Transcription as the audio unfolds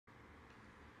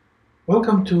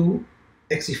Welcome to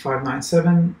ECSE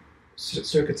 597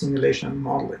 Circuit Simulation and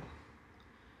Modeling.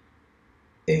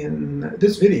 In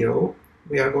this video,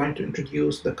 we are going to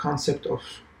introduce the concept of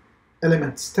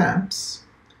element stamps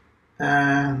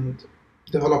and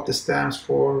develop the stamps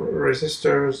for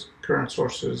resistors, current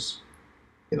sources,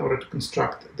 in order to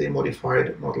construct the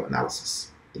modified nodal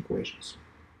analysis equations.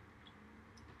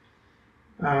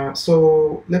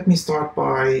 So let me start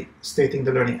by stating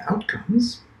the learning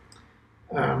outcomes.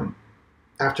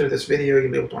 After this video,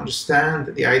 you'll be able to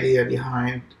understand the idea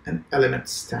behind an element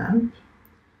stamp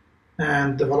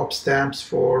and develop stamps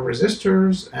for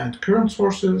resistors and current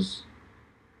sources,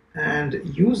 and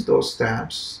use those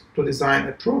stamps to design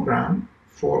a program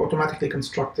for automatically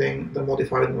constructing the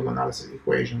modified nodal analysis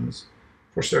equations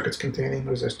for circuits containing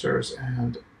resistors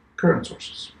and current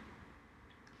sources.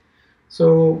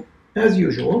 So, as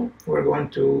usual, we're going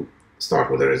to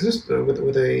start with a resistor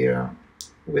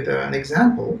with an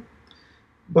example.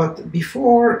 But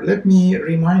before, let me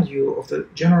remind you of the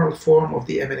general form of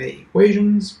the MNA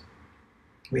equations.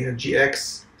 We have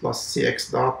gx plus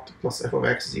cx dot plus f of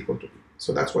x is equal to b.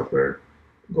 So that's what we're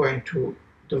going to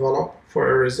develop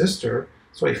for a resistor,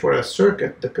 sorry, for a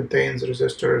circuit that contains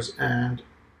resistors and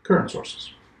current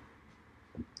sources.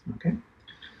 Okay,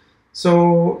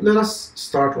 so let us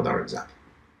start with our example.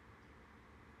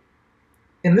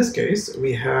 In this case,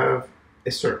 we have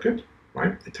a circuit,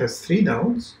 right? It has 3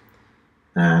 nodes,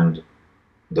 and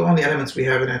the only elements we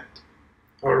have in it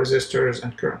are resistors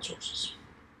and current sources.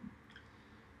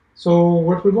 So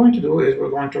what we're going to do is we're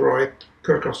going to write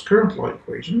Kirchhoff's current law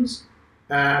equations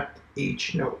at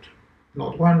each node.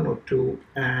 Node 1, node 2,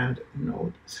 and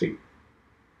node 3.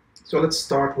 So let's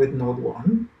start with node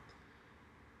 1.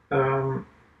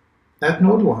 At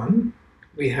node 1,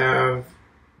 we have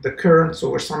the current, so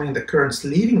we're summing the currents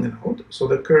leaving the node. So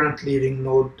the current leaving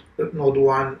node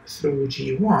 1 through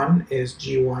G1 is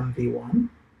G1 V1.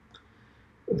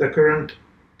 The current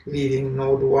leaving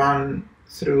node 1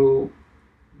 through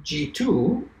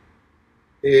G2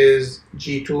 is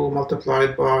G2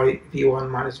 multiplied by V1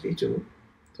 minus V2.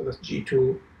 So that's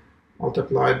G2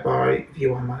 multiplied by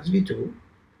V1 minus V2.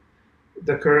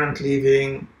 The current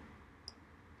leaving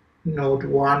node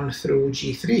 1 through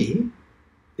G3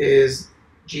 is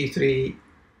G3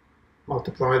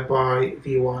 multiplied by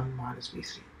V1 minus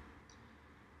V3.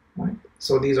 Right?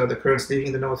 So these are the currents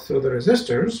leaving the node through the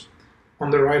resistors. On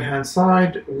the right-hand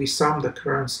side, we sum the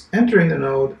currents entering the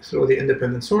node through the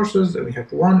independent sources, and we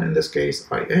have 1 in this case,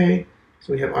 IA,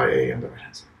 so we have IA on the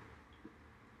right-hand side.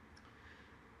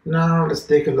 Now let's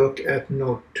take a look at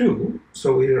node 2.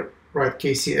 So we write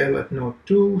KCL at node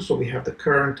 2, so we have the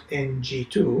current in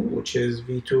G2, which is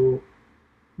V2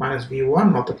 minus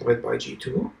V1 multiplied by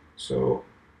G2. So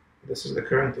this is the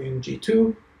current in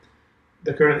G2.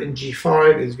 The current in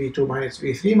G5 is V2 minus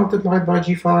V3 multiplied by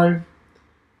G5.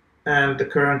 And the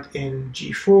current in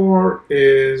G4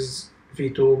 is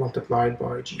V2 multiplied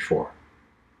by G4.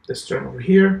 This term over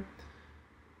here.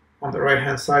 On the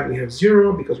right-hand side, we have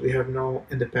 0 because we have no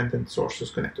independent sources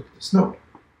connected to this node.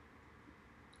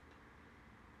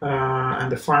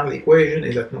 And the final equation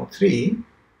is at node 3.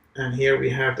 And here we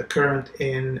have the current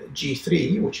in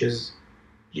G3, which is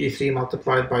G3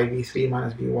 multiplied by V3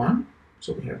 minus V1.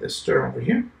 So we have this term over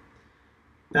here.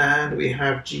 And we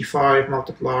have G5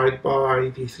 multiplied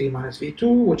by V3 minus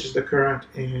V2, which is the current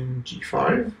in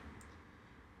G5.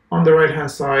 On the right-hand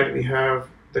side, we have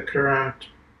the current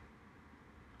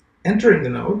entering the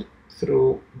node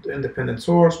through the independent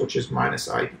source, which is minus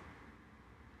IB.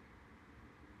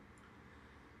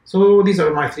 So these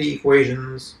are my 3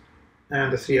 equations,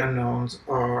 and the 3 unknowns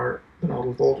are the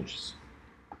nodal voltages.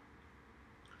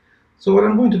 So what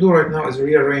I'm going to do right now is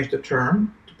rearrange the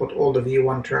term to put all the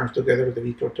V1 terms together, the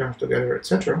V2 terms together,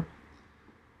 etc.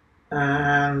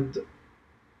 And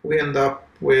we end up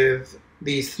with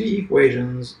these 3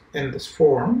 equations in this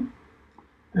form.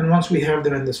 And once we have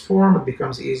them in this form, it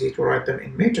becomes easy to write them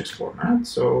in matrix format.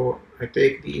 So I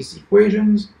take these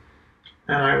equations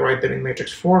and I write them in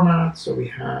matrix format. So we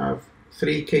have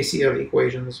 3 KCL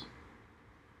equations.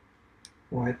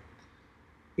 Right.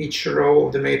 Each row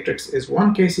of the matrix is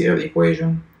 1 KCL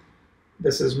equation.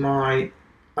 This is my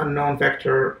unknown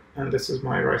vector, and this is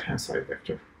my right-hand side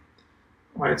vector.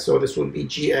 Right, so this would be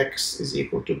Gx is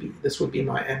equal to B. This would be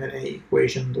my MNA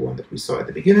equation, the one that we saw at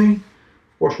the beginning.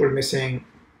 Of course, we're missing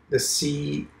the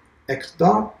Cx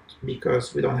dot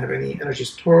because we don't have any energy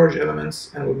storage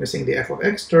elements, and we're missing the f of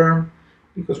x term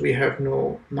because we have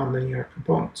no nonlinear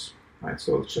components. Right,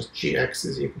 so it's just Gx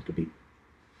is equal to B.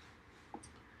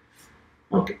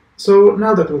 Okay, so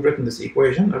now that we've written this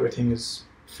equation, everything is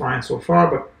fine so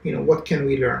far, but what can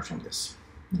we learn from this?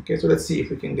 Okay, so let's see if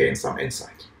we can gain some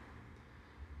insight.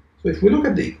 So if we look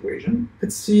at the equation,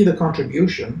 let's see the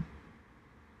contribution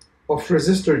of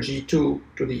resistor G2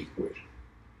 to the equation.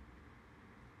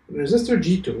 Resistor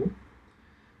G2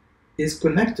 is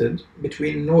connected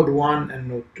between node 1 and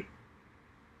node 2.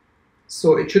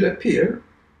 So it should appear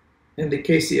in the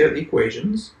KCL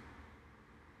equations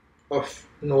of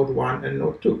node 1 and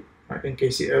node 2. Right? In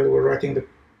KCL, we're writing the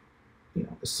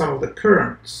sum of the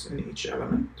currents in each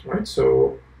element, right?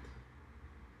 So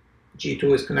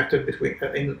G2 is connected between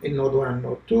in node 1 and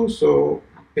node 2, so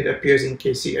it appears in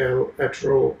KCL at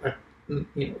row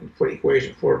for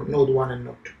equation for node 1 and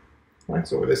node 2, right?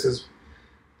 So this is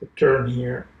the term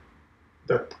here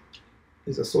that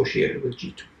is associated with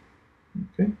G2.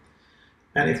 Okay,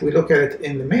 and if we look at it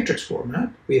in the matrix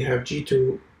format, we have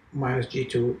G2 minus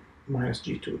G2 minus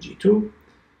G2 G2.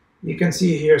 You can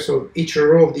see here, so each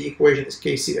row of the equation is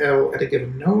KCL at a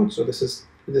given node. So this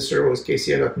row is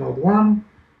KCL at node 1.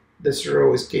 This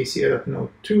row is KCL at node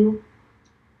 2.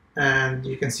 And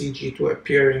you can see G2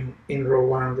 appearing in row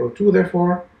 1 and row 2,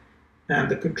 therefore. And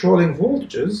the controlling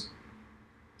voltages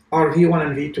are V1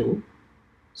 and V2.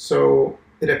 So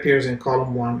it appears in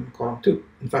column 1 and column 2.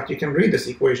 In fact, you can read this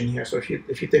equation here. So if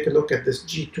you take a look at this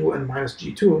G2 and minus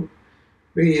G2,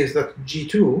 really is that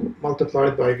G2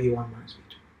 multiplied by V1 minus V2.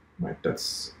 Right,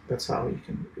 that's how you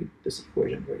can read this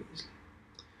equation very easily.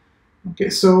 Okay,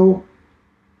 so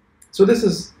this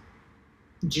is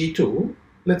G2.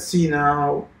 Let's see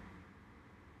now.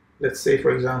 Let's say,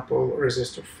 for example,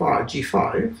 resistor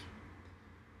G5.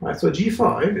 Right, so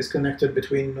G5 is connected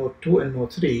between node 2 and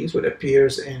node 3, so it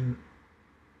appears in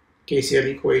KCL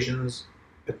equations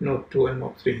at node 2 and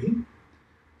node 3.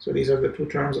 So these are the two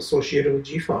terms associated with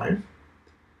G5,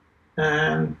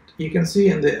 and you can see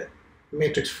in the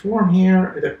matrix form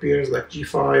here, it appears like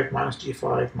G5 minus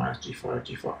G5 minus G5,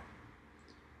 G5.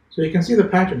 So you can see the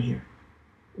pattern here.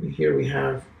 Here we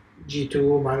have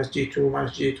G2 minus G2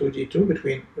 minus G2, G2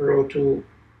 between row 2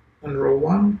 and row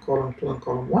 1, column 2 and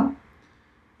column 1.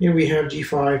 Here we have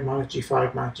G5 minus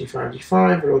G5 minus G5,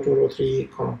 G5, row 2, row 3,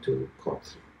 column 2, column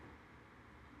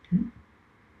 3. Okay.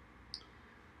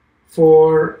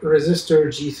 For resistor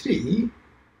G3,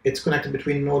 it's connected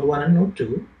between node 1 and node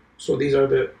 2. So these are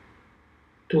the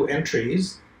two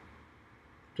entries,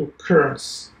 two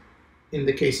currents in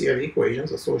the KCL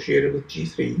equations associated with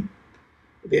G3.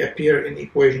 They appear in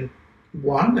equation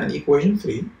 1 and equation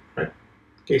 3, right?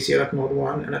 KCL at node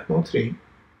 1 and at node 3.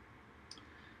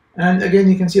 And again,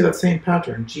 you can see that same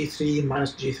pattern, G3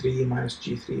 minus G3 minus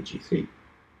G3, G3,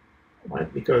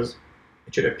 right? Because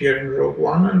it should appear in row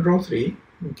 1 and row 3,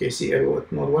 in KCL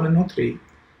at node 1 and node 3.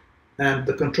 And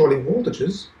the controlling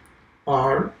voltages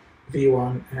are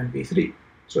V1 and V3.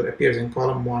 So it appears in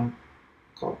column 1,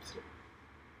 column 3.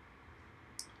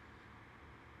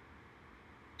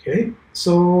 Okay,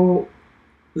 so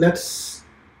let's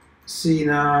see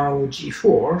now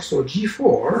G4. So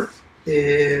G4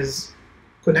 is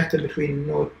connected between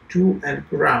node 2 and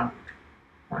ground.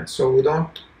 Right, so we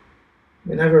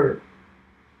never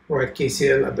write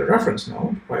KCL at the reference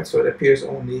node, right? So it appears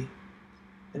only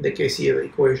in the KCL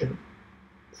equation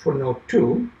for node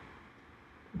 2.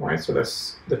 Right, so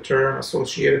that's the term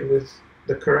associated with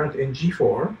the current in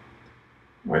G4,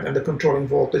 right, and the controlling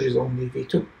voltage is only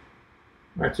V2.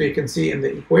 Right, so you can see in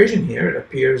the equation here, it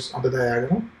appears on the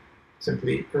diagonal,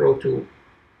 simply row 2,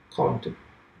 column 2,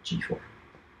 G4.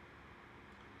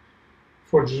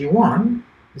 For G1,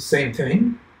 the same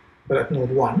thing, but at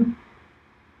node 1.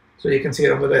 So you can see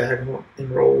it on the diagonal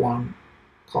in row 1,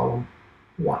 column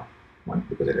 1, right,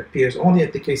 because it appears only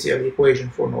at the KCL equation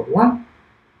for node 1.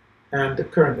 And the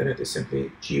current in it is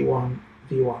simply G1,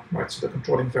 V1, right? So the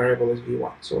controlling variable is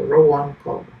V1. So row 1,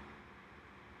 column 1.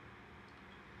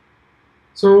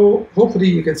 So hopefully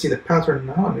you can see the pattern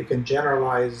now, and we can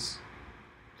generalize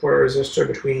for a resistor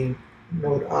between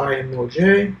node I and node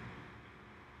J.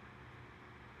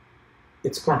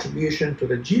 Its contribution to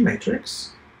the G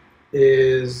matrix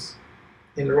is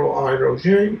in row I, row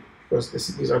J, because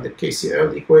these are the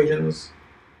KCL equations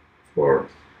for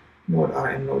node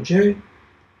I and node J.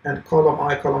 And column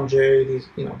I, column J, these,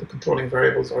 the controlling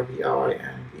variables are VI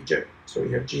and VJ. So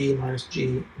we have G minus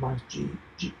G minus G,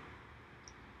 G.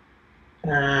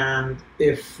 And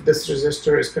if this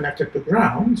resistor is connected to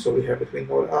ground, so we have between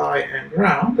node I and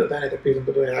ground, then it appears in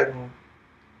the diagonal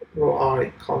row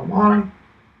I, column I,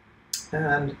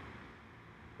 and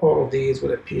all of these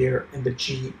would appear in the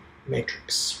G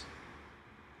matrix.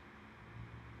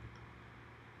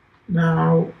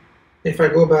 Now, if I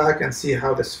go back and see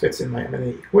how this fits in my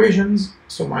MNA equations,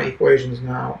 so my equations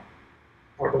now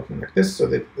are looking like this. So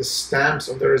the stamps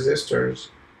of the resistors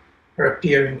are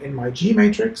appearing in my G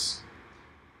matrix.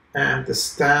 and the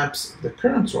stamps of the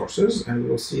current sources, and we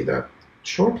will see that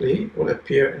shortly, will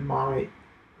appear in my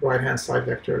right-hand side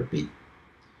vector B.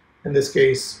 In this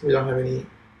case, we don't have any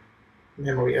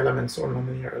memory elements or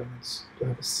nonlinear elements to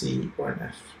have a C or an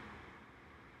F.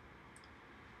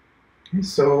 Okay,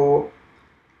 so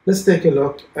let's take a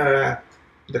look at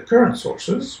the current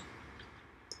sources.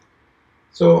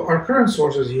 So our current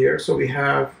sources here, so we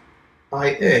have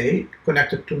IA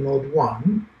connected to node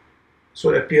 1, so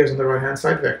it appears in the right-hand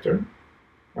side vector,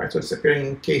 right? So it's appearing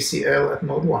in KCL at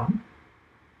node 1.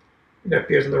 It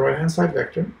appears in the right-hand side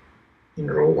vector in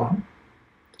row 1.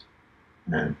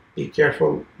 And be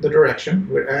careful the direction.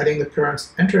 We're adding the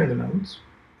currents entering the nodes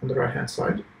on the right-hand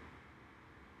side.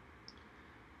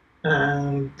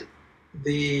 And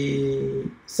the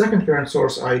second current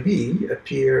source IB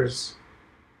appears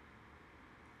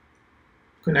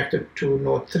connected to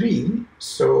node 3,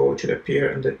 so it should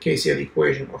appear in the KCL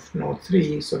equation of node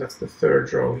 3, so that's the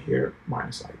third row here,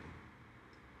 minus IB.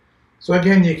 So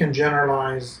again, you can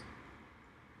generalize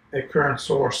a current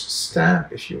source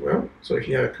stamp, if you will. So if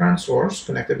you have a current source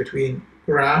connected between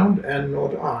ground and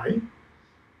node I,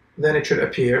 then it should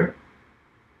appear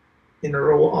in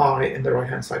row I in the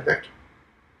right-hand side vector,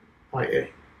 IA.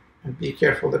 And be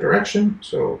careful the direction,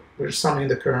 so we're summing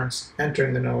the currents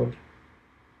entering the node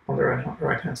on the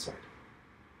right-hand side.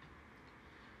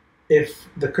 If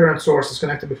the current source is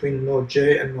connected between node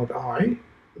J and node I,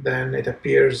 then it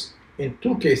appears in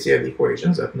two KCL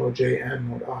equations at node J and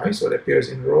node I, so it appears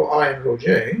in row I and row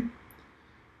J,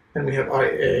 and we have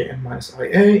IA and minus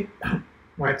IA,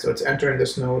 right? So it's entering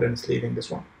this node and it's leaving this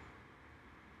one.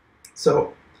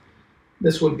 So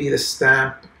this would be the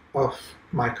stamp of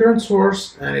my current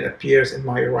source, and it appears in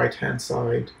my right-hand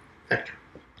side vector.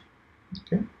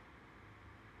 Okay.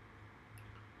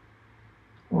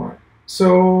 All right.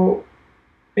 So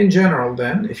in general,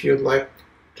 then, if you'd like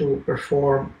to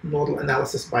perform nodal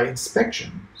analysis by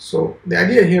inspection, so the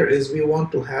idea here is we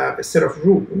want to have a set of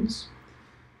rules,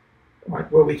 right,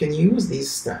 where we can use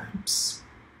these stamps,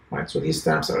 right? So these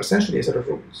stamps are essentially a set of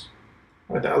rules,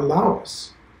 right, that allow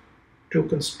us to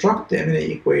construct the MNA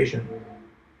equation,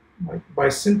 right, by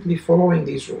simply following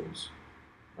these rules,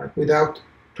 right, without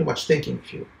too much thinking,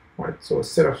 if you will, right? So a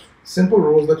set of simple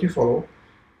rules that you follow,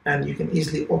 and you can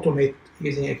easily automate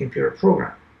using a computer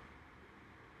program.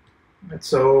 Right,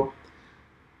 so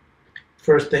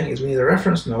first thing is we need a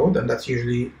reference node, and that's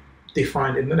usually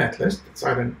defined in the netlist. It's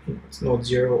either it's node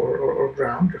 0 or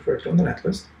ground, referred to in the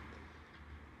netlist.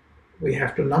 We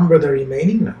have to number the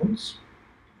remaining nodes,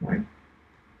 right?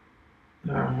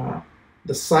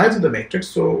 The size of the matrix.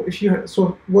 So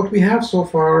what we have so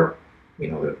far,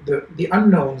 the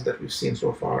unknowns that we've seen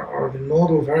so far are the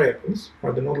nodal variables,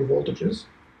 or the nodal voltages.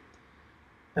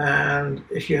 And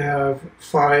if you have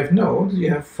 5 nodes, you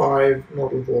have 5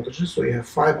 nodal voltages, so you have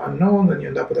 5 unknowns, and you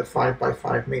end up with a 5 by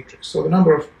 5 matrix. So the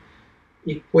number of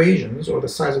equations, or the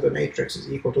size of the matrix,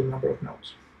 is equal to the number of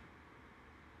nodes.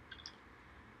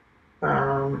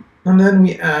 And then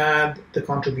we add the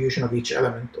contribution of each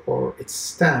element, or its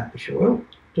stamp, if you will,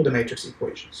 to the matrix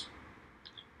equations.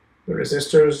 The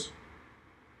resistors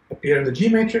appear in the G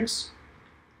matrix,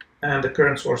 and the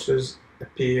current sources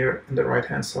appear in the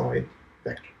right-hand side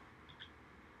vector.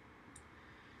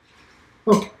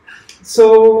 Okay,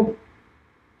 so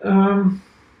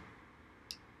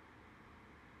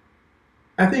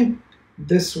I think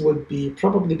this would be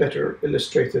probably better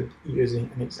illustrated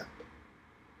using an example.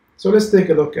 So let's take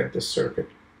a look at this circuit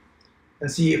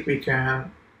and see if we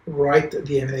can write the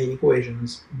MNA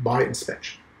equations by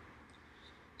inspection.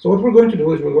 So what we're going to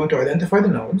do is we're going to identify the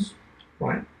nodes,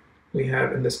 right? We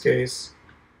have, in this case,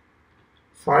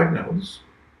 5 nodes.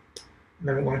 And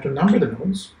then we're going to number the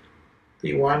nodes,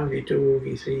 V1, V2,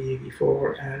 V3,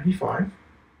 V4, and V5.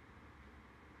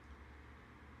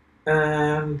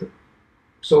 And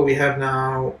so we have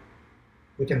now,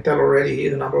 we can tell already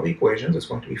the number of equations. It's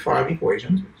going to be 5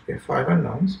 equations, because we have 5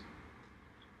 unknowns.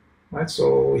 Right,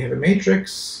 so we have a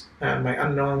matrix, and my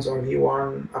unknowns are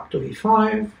V1 up to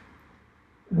V5.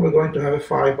 And we're going to have a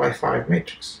 5 by 5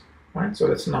 matrix. Right, so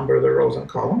let's number the rows and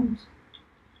columns.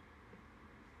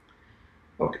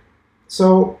 Okay.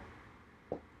 So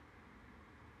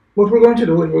what we're going to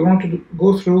do is we're going to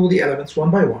go through the elements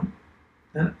one by one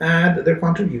and add their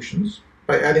contributions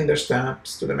by adding their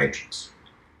stamps to the matrix.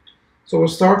 So we'll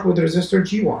start with the resistor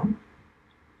G1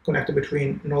 connected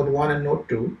between node 1 and node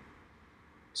 2.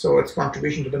 So its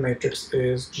contribution to the matrix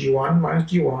is G1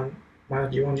 minus G1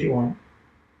 minus G1 G1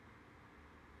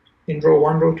 in row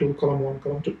 1, row 2, column 1,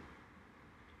 column 2.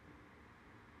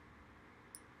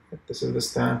 This is the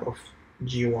stamp of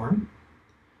G1.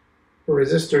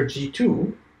 Resistor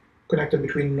G2 connected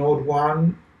between node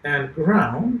 1 and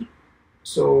ground.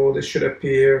 So this should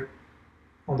appear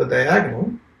on the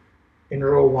diagonal in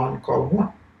row 1, column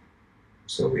 1.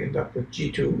 So we end up with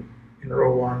G2 in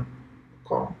row 1,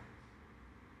 column.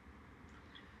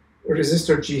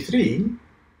 Resistor G3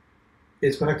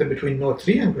 is connected between node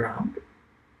 3 and ground.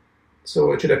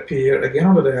 So it should appear again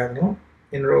on the diagonal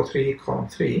in row 3, column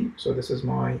 3. So this is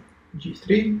my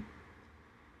G3.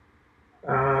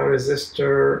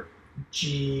 Resistor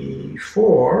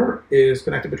G4 is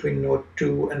connected between node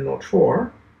 2 and node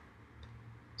 4.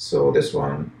 So this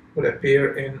one would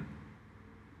appear in,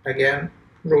 again,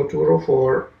 row 2, row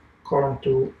 4, column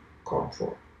 2, column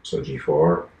 4. So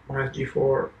G4 minus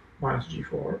G4 minus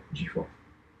G4, G4.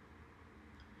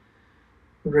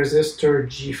 Resistor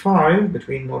G5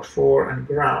 between node 4 and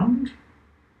ground.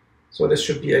 So this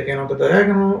should be again on the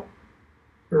diagonal,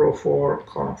 row 4,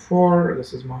 column 4.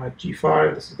 This is my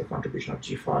G5. This is the contribution of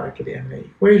G5 to the MNA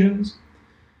equations.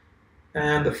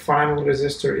 And the final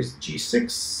resistor is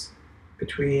G6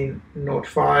 between node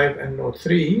 5 and node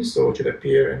 3. So it should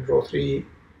appear in row 3,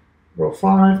 row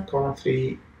 5, column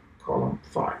 3, column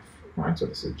 5. Right? So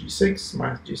this is G6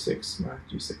 minus G6 minus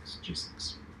G6,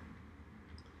 G6.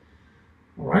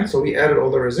 All right, so we added all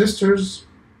the resistors.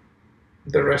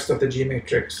 The rest of the G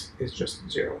matrix is just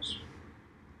zeros.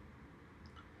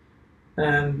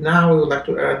 And now we would like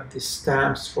to add the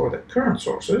stamps for the current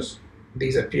sources.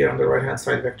 These appear on the right-hand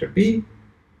side vector B.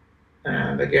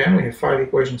 And again, we have 5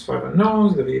 equations, 5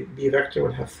 unknowns. The B vector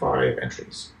will have 5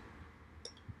 entries.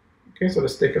 Okay, so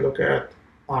let's take a look at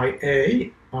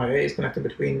IA. IA is connected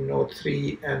between node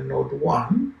 3 and node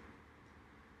 1.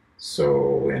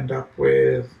 So we end up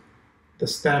with the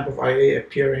stamp of IA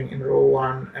appearing in row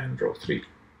 1 and row 3.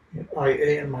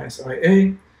 IA and minus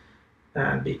IA.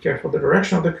 And be careful the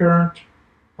direction of the current.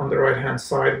 On the right-hand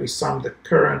side, we sum the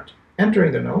current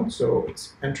entering the node. So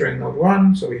it's entering node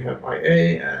 1, so we have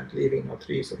IA, and leaving node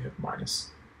 3, so we have minus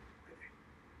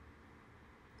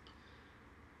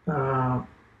IA.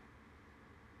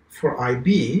 For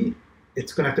IB,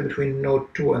 it's connected between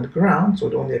node 2 and ground, so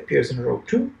it only appears in row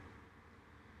 2.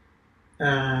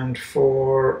 And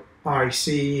for IC,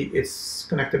 it's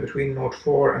connected between node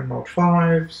 4 and node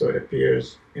 5, so it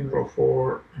appears in row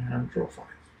 4 and row 5.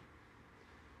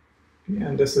 Okay,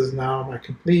 and this is now my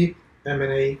complete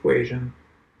MNA equation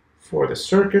for the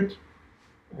circuit.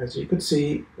 As you could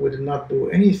see, we did not do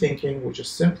any thinking, we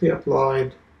just simply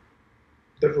applied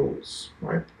the rules,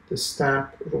 right? The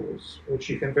stamp rules, which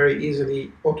you can very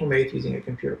easily automate using a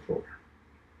computer program.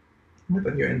 And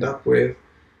then you end up with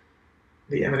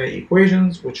the MNA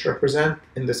equations, which represent,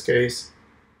 in this case,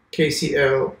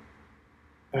 KCL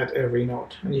at every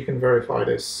node. And you can verify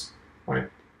this, right?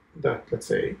 That, let's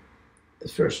say, the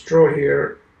first row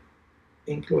here,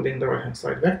 including the right-hand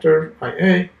side vector,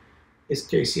 IA, is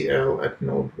KCL at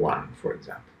node 1, for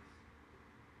example,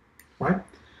 right?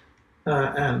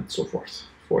 And so forth.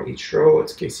 For each row,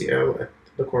 it's KCL at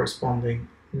the corresponding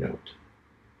node.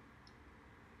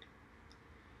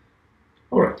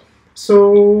 All right,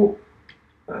 so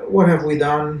what have we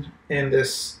done in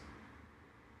this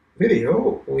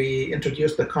video? We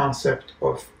introduced the concept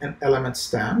of an element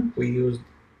stamp. We used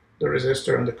the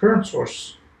resistor and the current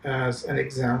source as an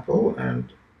example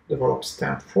and developed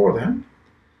stamp for them.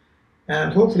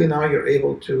 And hopefully now you're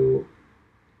able to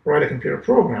write a computer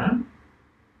program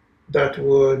that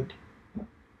would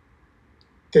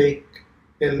take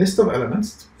a list of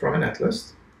elements from a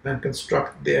netlist and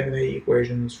construct the MNA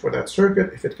equations for that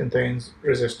circuit if it contains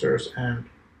resistors and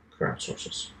current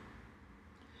sources.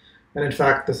 And in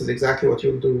fact, this is exactly what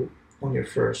you'll do on your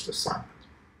first assignment.